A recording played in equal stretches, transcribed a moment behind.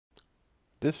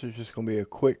This is just going to be a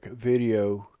quick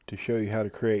video to show you how to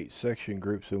create section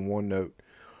groups in OneNote.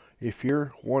 If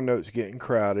your OneNote's getting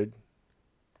crowded,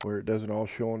 where it doesn't all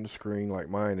show on the screen like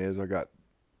mine is, I got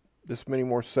this many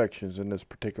more sections in this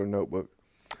particular notebook,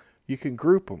 you can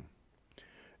group them.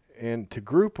 And to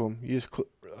group them, you just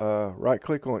right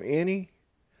click on any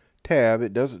tab.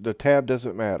 The tab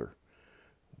doesn't matter,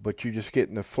 but you just get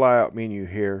in the flyout menu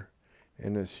here,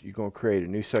 and you're going to create a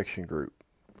new section group.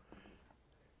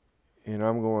 And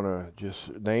I'm going to just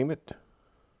name it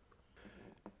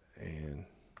and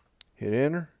hit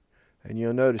enter, and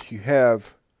you'll notice you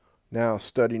have now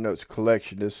study notes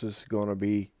collection. This is going to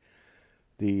be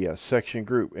the section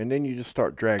group, and then you just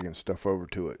start dragging stuff over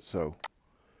to it. So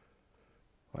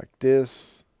like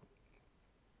this,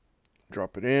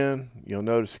 drop it in. You'll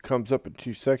notice it comes up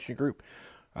into section group.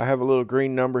 I have a little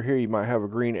green number here. You might have a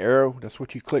green arrow. That's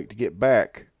what you click to get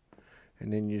back,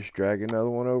 and then you just drag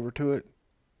another one over to it.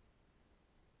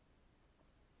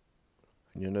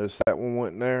 And you'll notice that one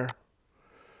went in there,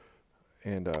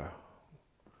 and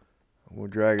we'll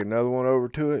drag another one over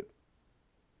to it.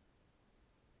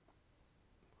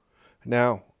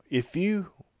 Now, if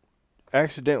you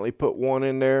accidentally put one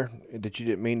in there that you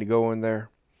didn't mean to go in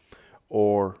there,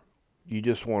 or you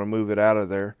just want to move it out of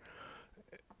there,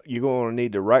 you're going to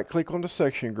need to right click on the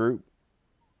section group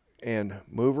and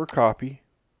move or copy,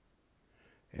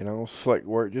 and I'm going to select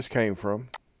where it just came from.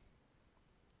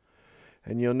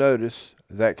 And you'll notice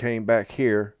that came back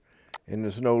here and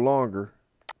is no longer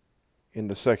in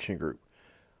the section group.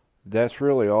 That's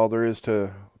really all there is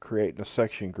to creating a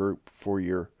section group for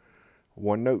your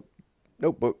OneNote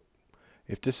notebook.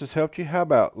 If this has helped you, how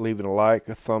about leaving a like,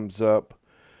 a thumbs up,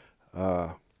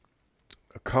 a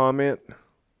comment,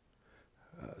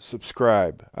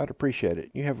 subscribe. I'd appreciate it.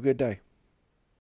 You have a good day.